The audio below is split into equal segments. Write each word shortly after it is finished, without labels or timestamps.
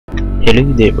Hello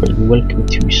there and welcome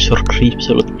to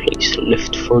ZirCreepsAlot plays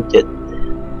Left 4 Dead.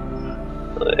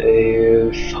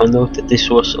 I found out that this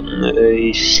was on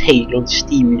a sale on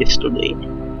Steam yesterday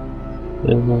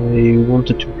and I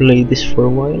wanted to play this for a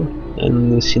while,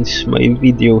 and since my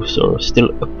videos are still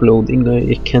uploading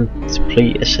I can't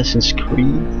play Assassin's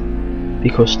Creed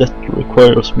because that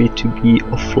requires me to be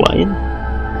offline.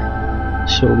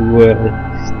 So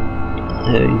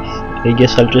I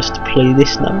guess I'll just play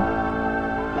this now.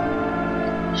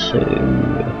 So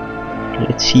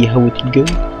let's see how it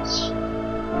goes.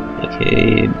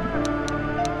 Okay,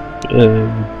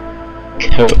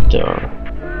 character.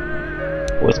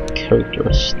 What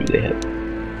characters do they have?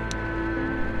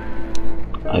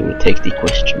 I will take the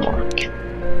question mark.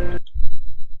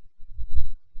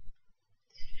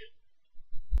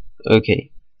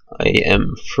 Okay, I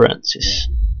am Francis.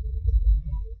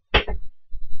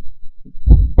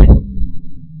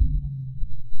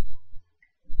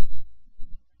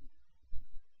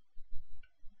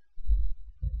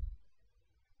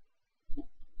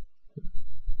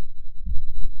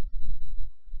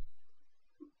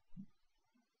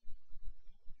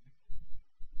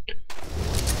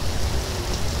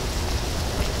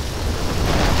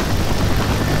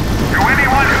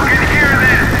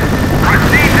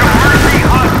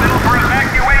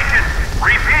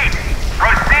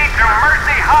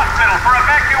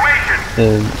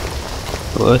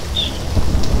 What?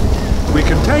 We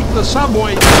can take the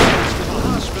subway to the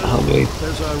hospital. How do I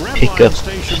There's a red pick line up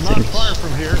station things? not far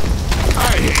from here.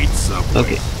 I hate subways.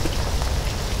 Okay.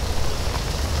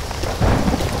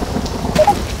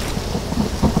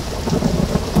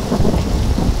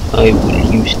 I will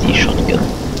use the shotgun.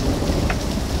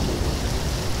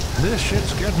 This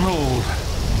shit's getting old.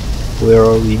 Where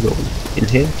are we going? In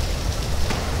here?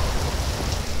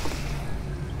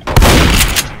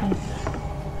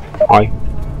 Hi.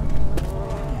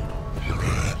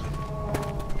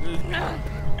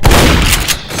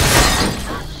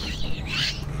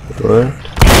 What?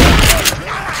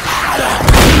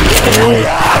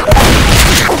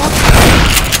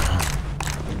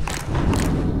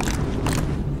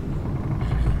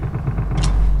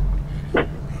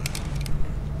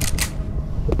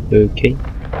 Okay.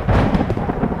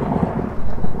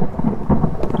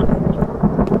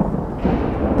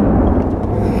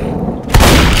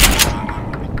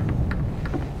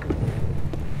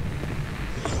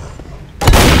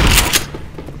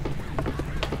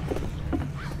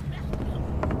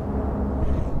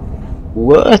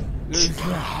 What?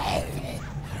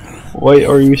 Why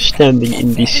are you standing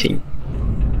in the sink?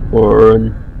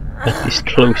 Or at least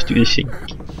close to the sink?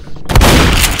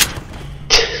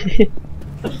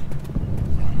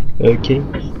 Okay.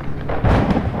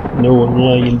 No one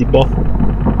lying in the bottom.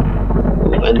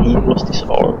 Oh, and he lost his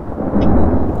arm.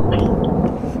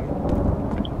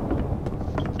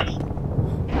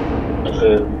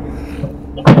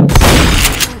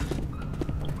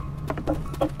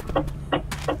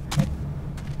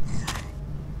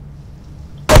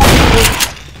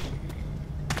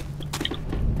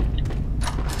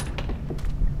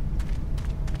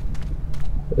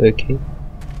 Okay.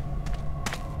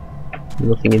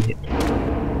 Nothing in here.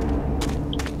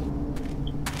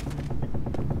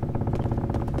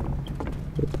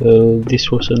 This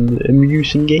was an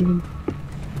amusing game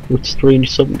with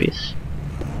strange zombies.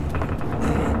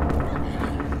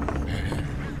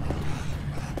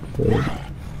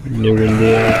 No one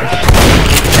there.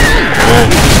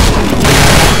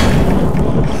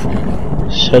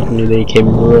 Suddenly they came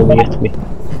running at me.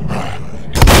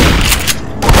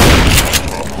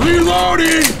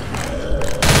 Reloading!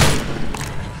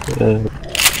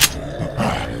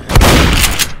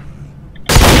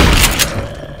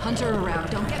 Hunter around,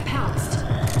 don't get pounced.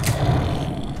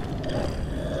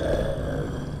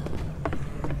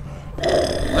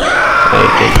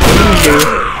 Okay.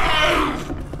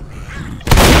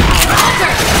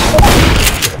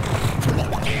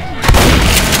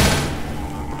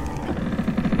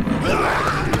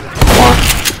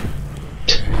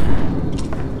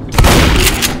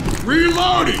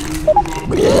 Reloading!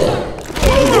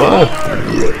 What?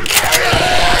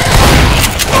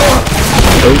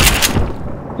 Oh,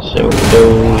 so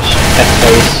those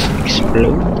peppers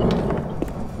explode?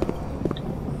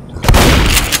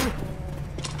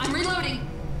 I'm reloading.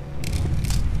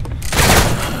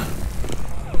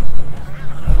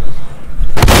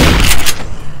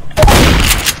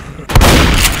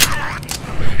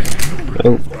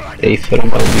 Oh, they fell down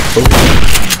before.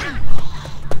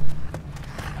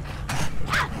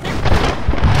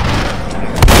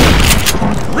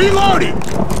 Reloading!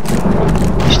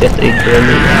 Is that a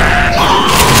grenade?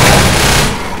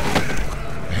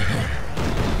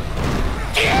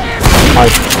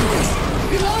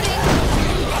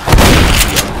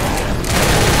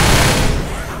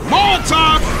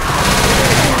 Molotov!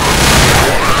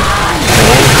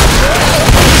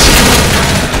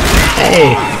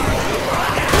 Hey!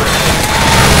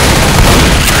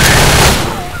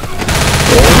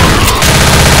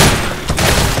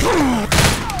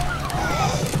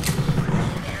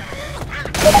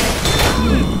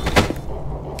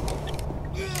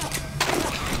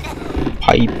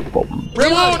 Pipe bomb.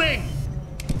 Reloading!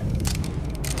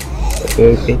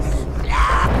 Okay.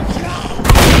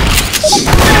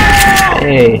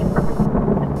 Hey!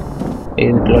 I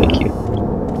didn't like you.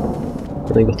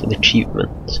 And I got an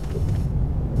achievement.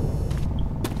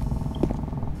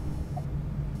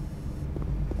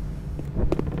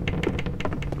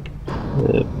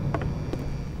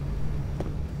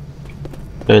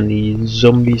 Any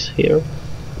zombies here?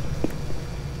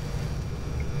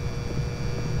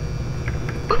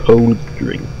 Cold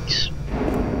drinks.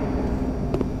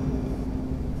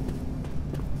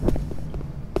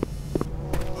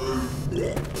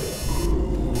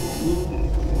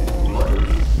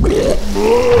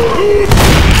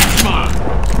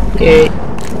 Okay.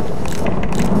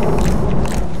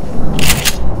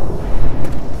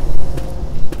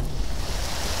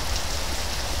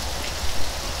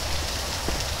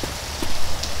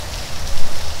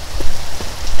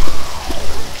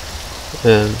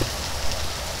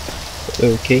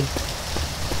 Okay.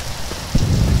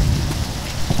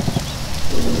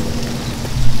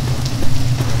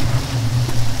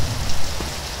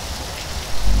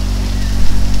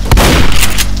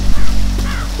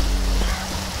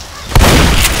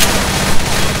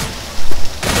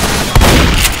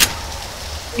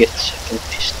 Get second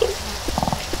pistol.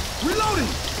 Reloading!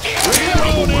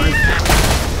 Reloading!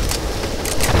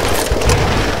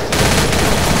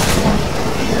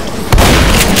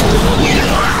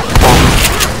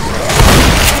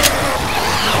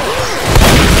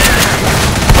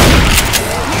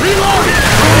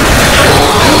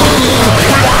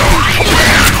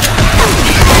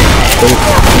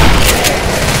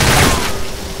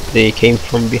 They came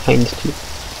from behind too.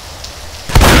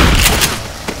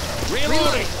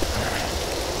 Reloading!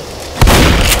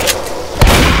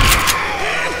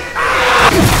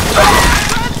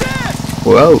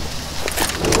 Whoa!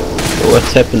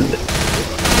 What's happened?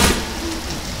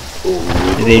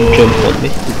 Did they jump on me?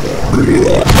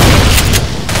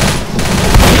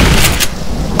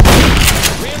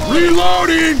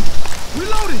 Reloading!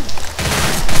 Reloading!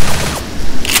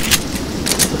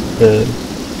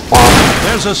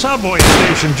 There's a subway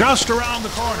station just around the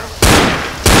corner.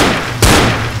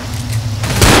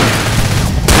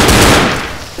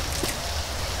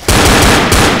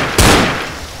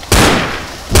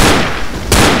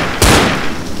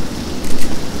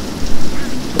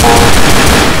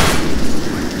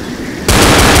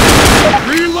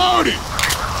 Reloading!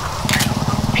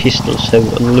 Pistols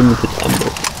have unlimited ammo.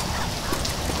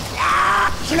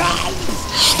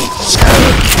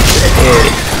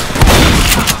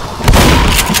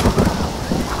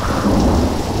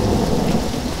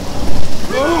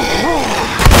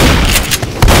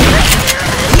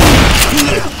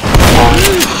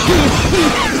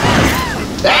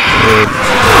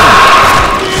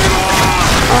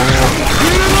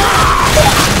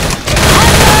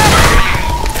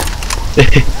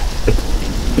 Hey.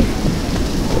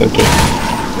 Okay.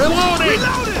 Reloading!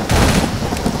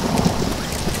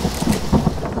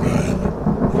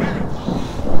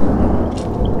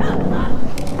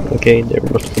 Okay, they're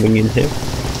not coming in here.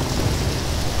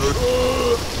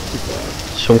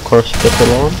 Some cars get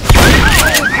alarm.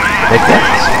 Like that.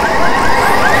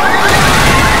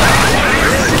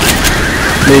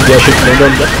 Maybe I shouldn't have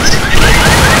done that.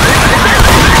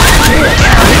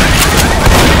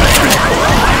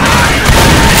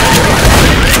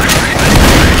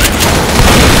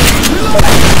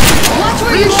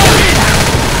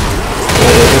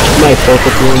 It's my fault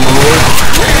that we're in the way.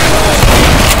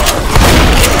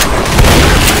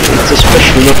 It's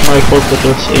especially not my fault that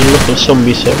there's a lot of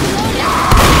zombies here.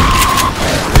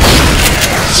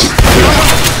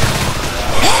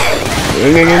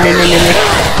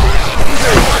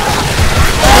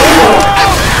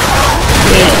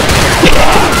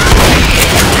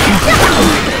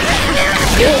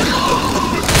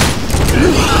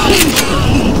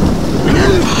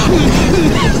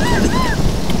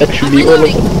 That should be all of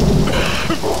them.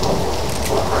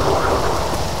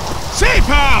 Safe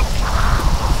house!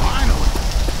 Finally!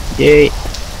 Yay!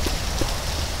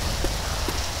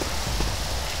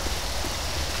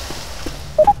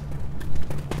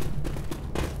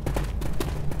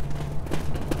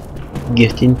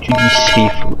 Get into the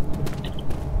safe room.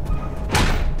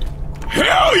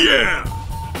 Hell yeah!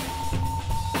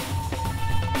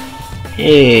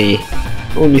 Hey,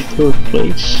 only 3rd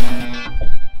place.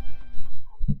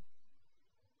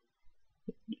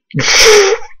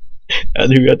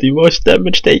 And who had the most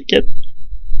damage taken?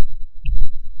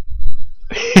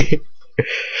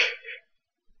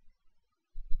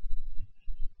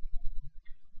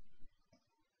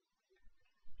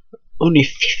 Only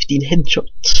 15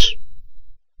 headshots.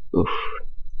 Oof.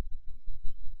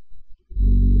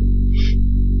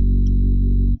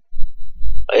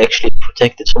 I actually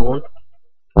protected someone.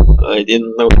 I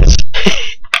didn't notice.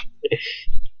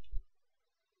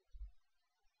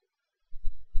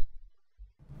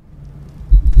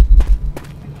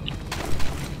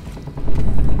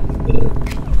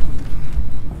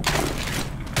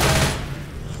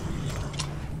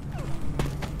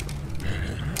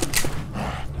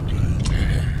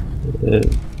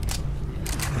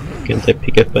 Can't I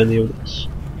pick up any of this?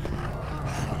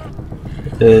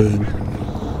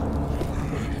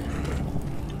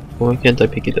 Why can't I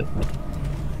pick it up?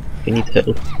 I need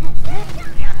help.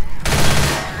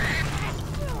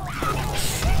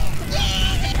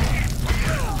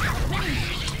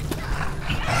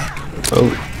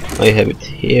 Oh, I have it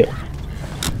here.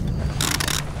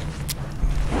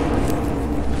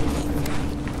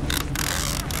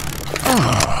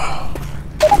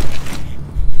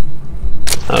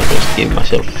 I'll just give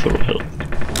myself full health.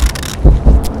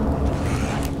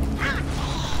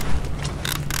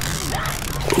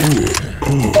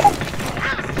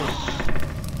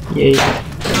 Yay.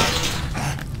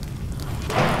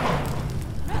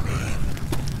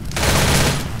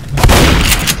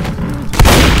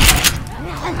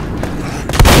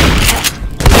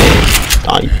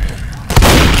 Die.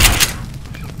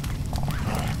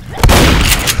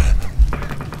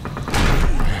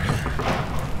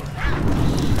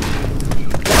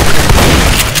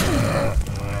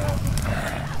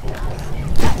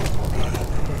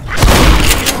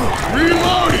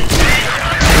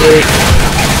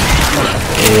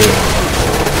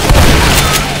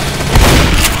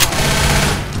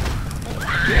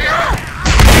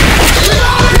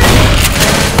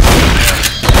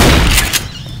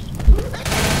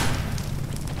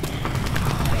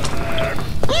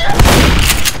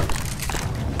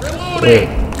 Hey.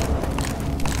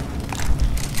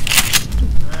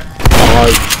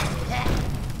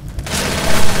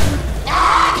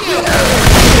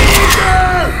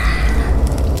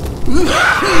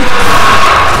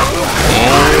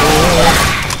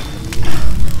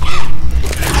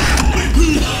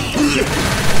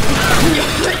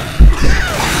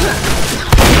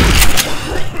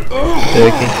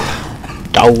 Okay.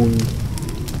 Down.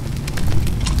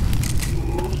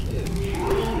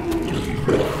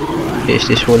 Is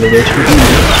this one of those movies?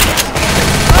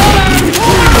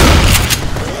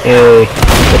 Hey,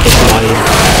 what the flying?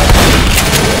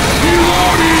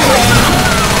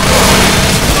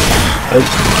 Oh.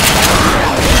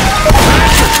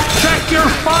 Check your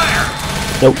fire!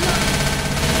 Nope.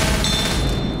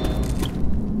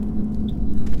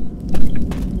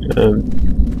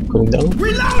 Going down?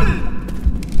 Reloaded!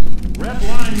 Red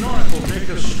line north will take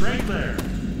us straight there.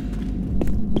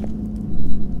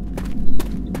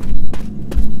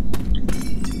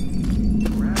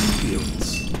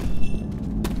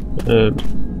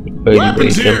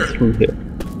 Weapons here. Through here.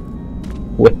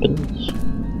 Weapons.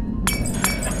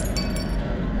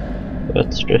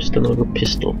 That's just another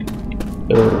pistol.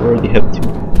 I already have two.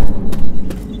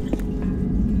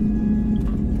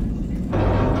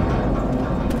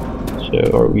 So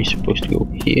are we supposed to go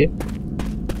here?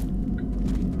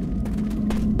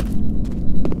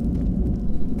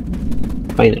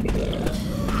 Finally.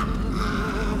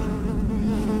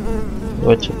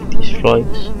 What's up with these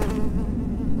flies?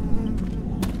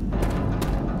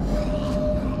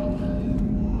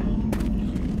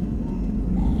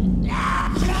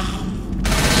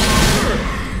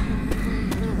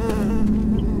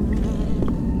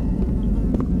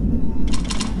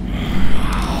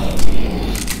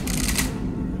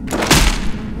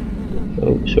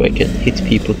 Oh, so I can hit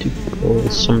people too. Oh,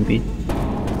 a zombie.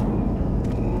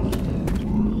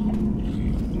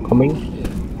 Coming.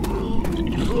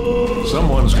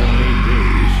 Someone's gonna need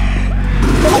these.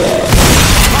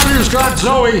 Hunter's got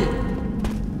Zoe!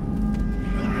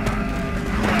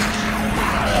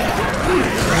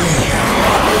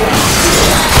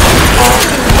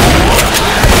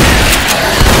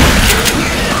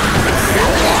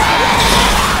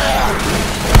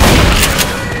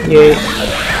 Yay.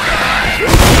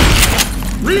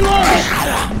 Reload!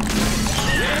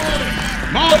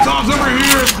 Molotov's over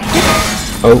here!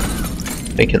 Oh,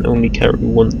 I can only carry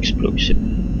one explosive.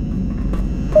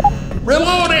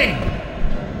 Reloading!